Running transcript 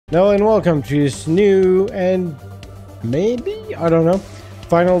Hello and welcome to this new and maybe, I don't know,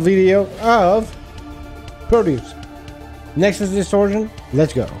 final video of Prodeus. Nexus Distortion,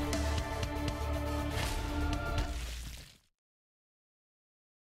 let's go.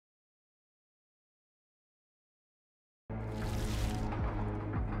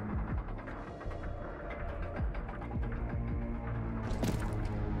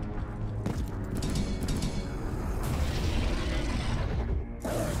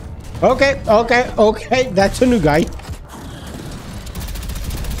 Okay, that's a new guy.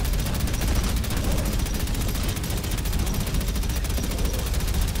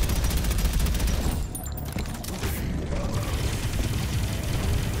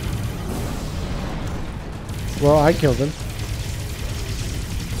 Well, I killed him.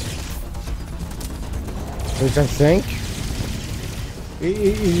 At least I think.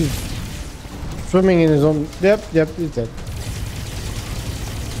 He's swimming in his own... Yep, he's dead.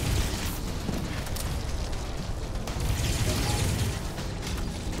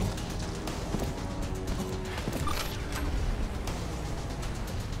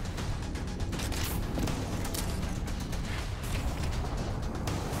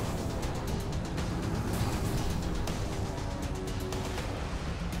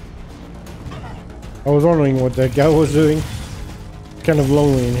 I was wondering what that guy was doing. It's kind of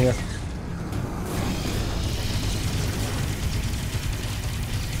lonely in here.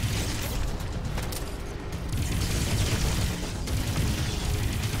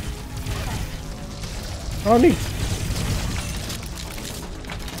 Oh, neat.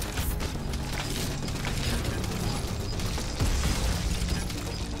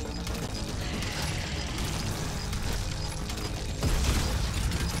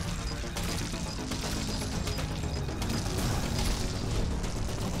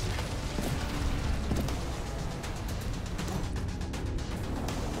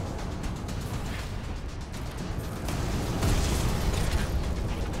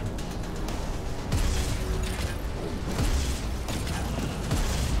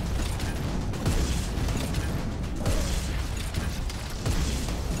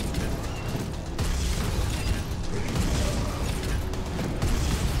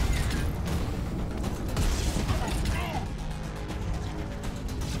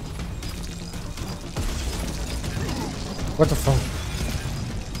 What the fuck?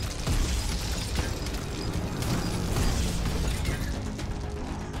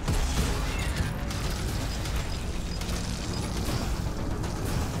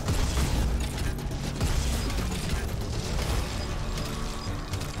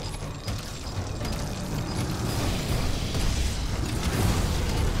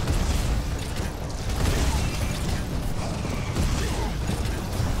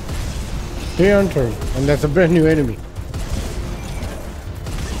 Hunters, and that's a brand new enemy.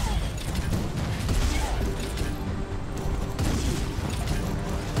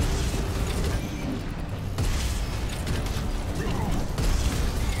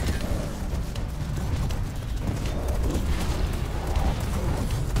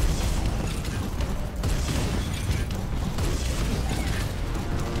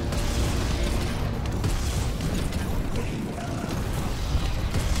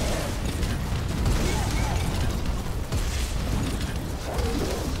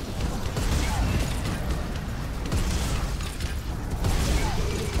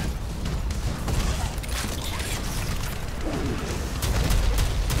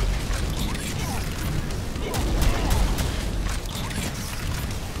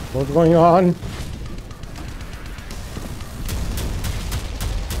 What's going on?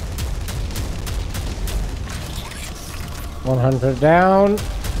 One hunter down.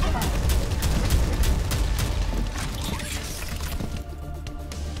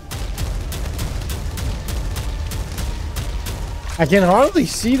 I can hardly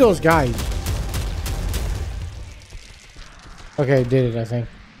see those guys. Okay, did it, I think.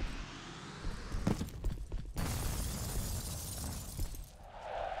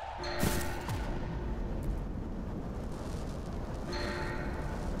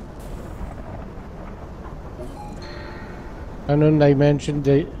 Unknown dimension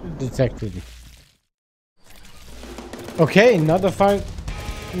detected. Okay, another fight.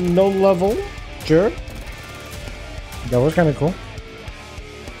 No level. Sure. That was kind of cool.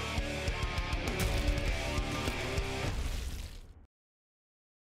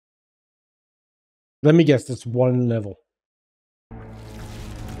 Let me guess, that's one level.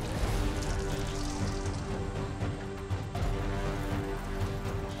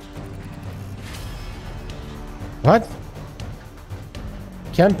 What?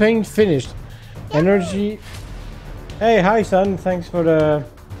 Campaign finished. Energy. Hey, hi son. Thanks for the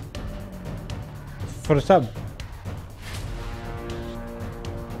for the sub.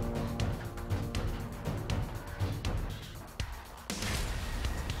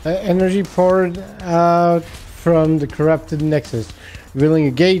 Energy poured out from the corrupted nexus, revealing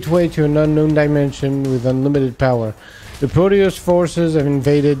a gateway to an unknown dimension with unlimited power. The Prodeus forces have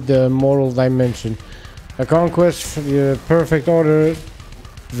invaded the mortal dimension. A conquest for the perfect order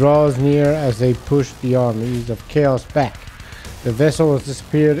draws near as they push the armies of chaos back. The vessel has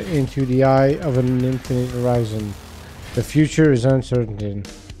disappeared into the eye of an infinite horizon. The future is uncertain.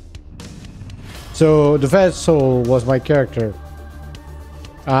 So the vessel was my character.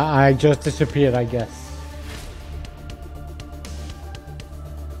 I just disappeared, I guess.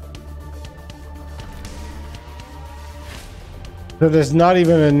 So there's not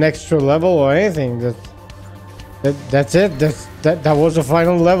even an extra level or anything. That's it. That was the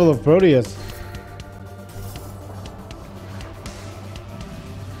final level of Prodeus.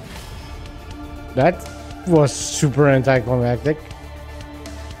 That was super anticlimactic.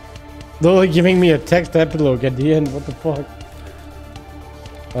 Literally giving me a text epilogue at the end. What the fuck?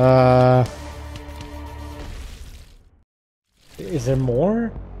 Is there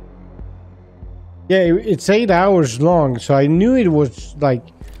more? Yeah, it's 8 hours long, so I knew it was like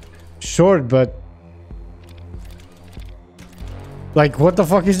short, but like, what the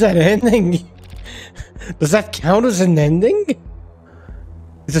fuck is that ending? Does that count as an ending?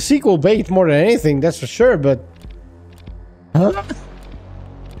 It's a sequel bait more than anything, that's for sure, but huh?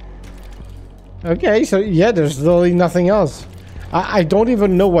 Okay, so yeah, there's literally nothing else. I don't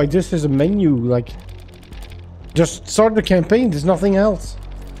even know why this is a menu. Like, just start the campaign, there's nothing else.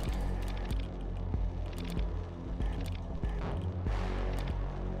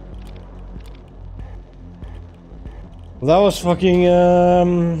 Well, that was fucking,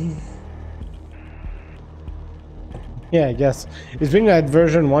 yeah, I guess. It's been at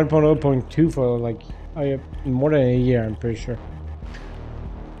version 1.0.2 for like more than a year, I'm pretty sure.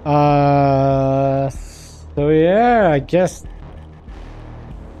 So yeah, I guess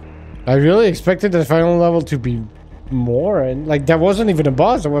I really expected the final level to be more, and like that wasn't even a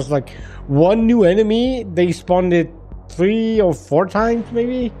boss. It was like one new enemy. They spawned it 3 or 4 times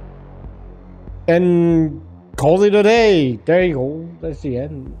maybe, and called it a day. There you go. That's the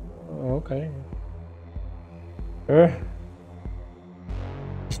end. Okay.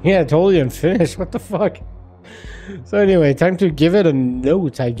 Yeah, totally unfinished. What the fuck? So anyway, time to give it a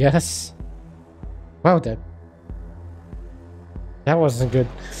note, I guess. Wow, that wasn't good.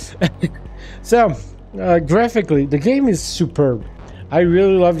 So, graphically, the game is superb. I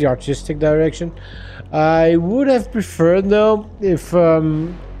really love the artistic direction. I would have preferred, though, if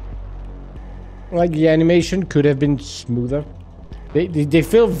like the animation could have been smoother. They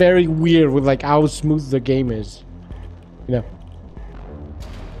feel very weird with like how smooth the game is. You know,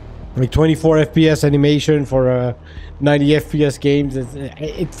 like 24 FPS animation for 90 FPS games.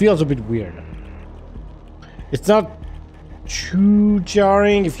 It feels a bit weird. It's not too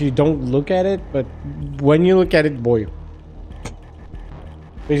jarring if you don't look at it, but when you look at it, boy.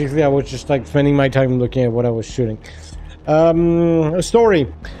 Basically, I was just like spending my time looking at what I was shooting. A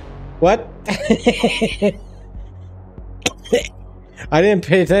story. What? I didn't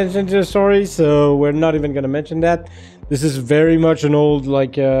pay attention to the story, so we're not even gonna mention that. This is very much an old,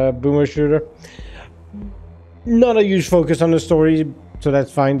 like, boomer shooter. Not a huge focus on the story, so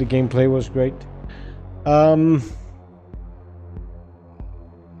that's fine. The gameplay was great.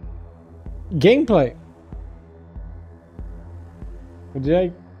 Gameplay.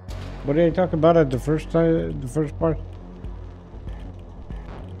 What did I talk about at the first time? The first part?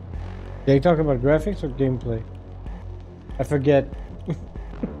 Did I talk about graphics or gameplay? I forget.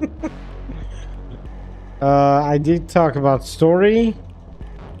 I did talk about story.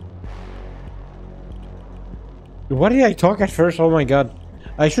 What did I talk at first? Oh my god.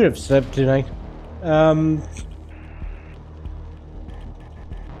 I should have slept tonight. Yeah,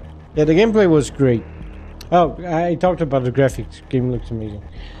 the gameplay was great. Oh, I talked about the graphics. Game looks amazing.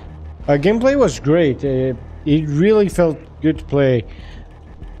 Gameplay was great. It really felt good to play.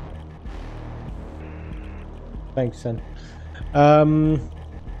 Thanks, son.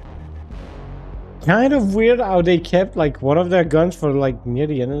 Kind of weird how they kept like one of their guns for like near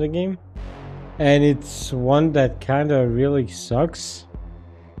the end of the game, and it's one that kind of really sucks.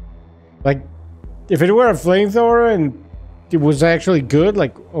 Like, if it were a flamethrower and it was actually good,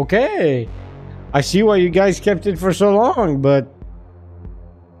 like, okay, I see why you guys kept it for so long, but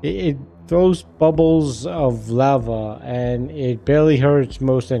it throws bubbles of lava and it barely hurts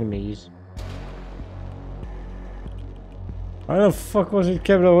most enemies. Why the fuck was it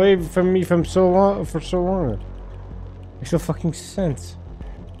kept away from me for so long? Makes no fucking sense.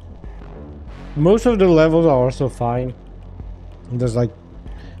 Most of the levels are also fine. There's like,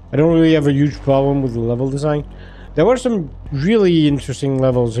 I don't really have a huge problem with the level design. There were some really interesting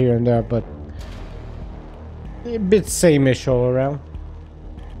levels here and there, but a bit same-ish all around.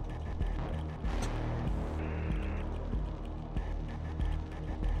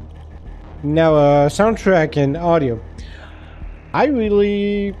 Now, soundtrack and audio. I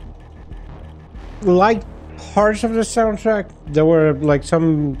really liked parts of the soundtrack. There were like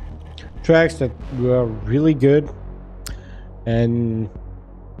some tracks that were really good and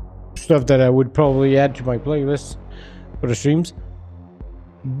stuff that I would probably add to my playlist for the streams.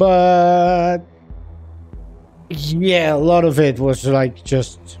 But yeah, a lot of it was like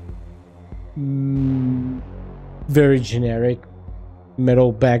just very generic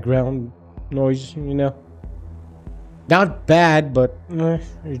metal background noise, you know. Not bad, but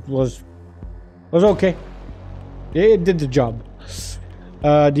it was okay. It did the job.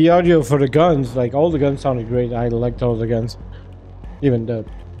 The audio for the guns, like all the guns sounded great. I liked all the guns, even the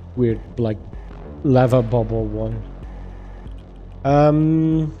weird like lava bubble one.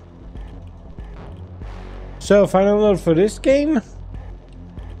 So final note for this game.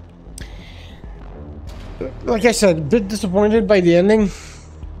 Like I said, a bit disappointed by the ending.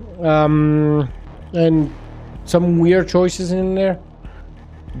 And some weird choices in there.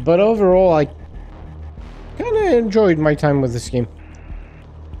 But overall, I kind of enjoyed my time with this game.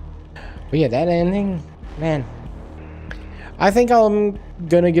 But yeah, that ending, man. I think I'm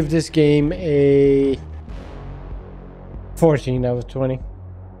gonna give this game a 14 out of 20.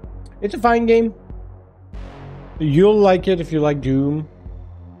 It's a fine game. You'll like it if you like Doom.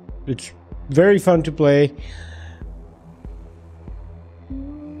 It's very fun to play.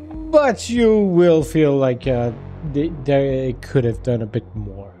 But you will feel like they could have done a bit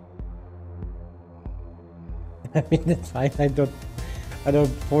more. I mean, that's fine. I don't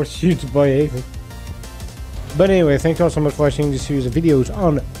force you to buy anything. But anyway, thank you all so much for watching this series of videos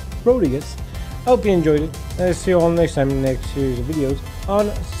on Prodeus. I hope you enjoyed it. I'll see you all next time in the next series of videos on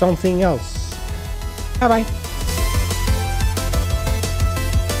something else. Bye bye.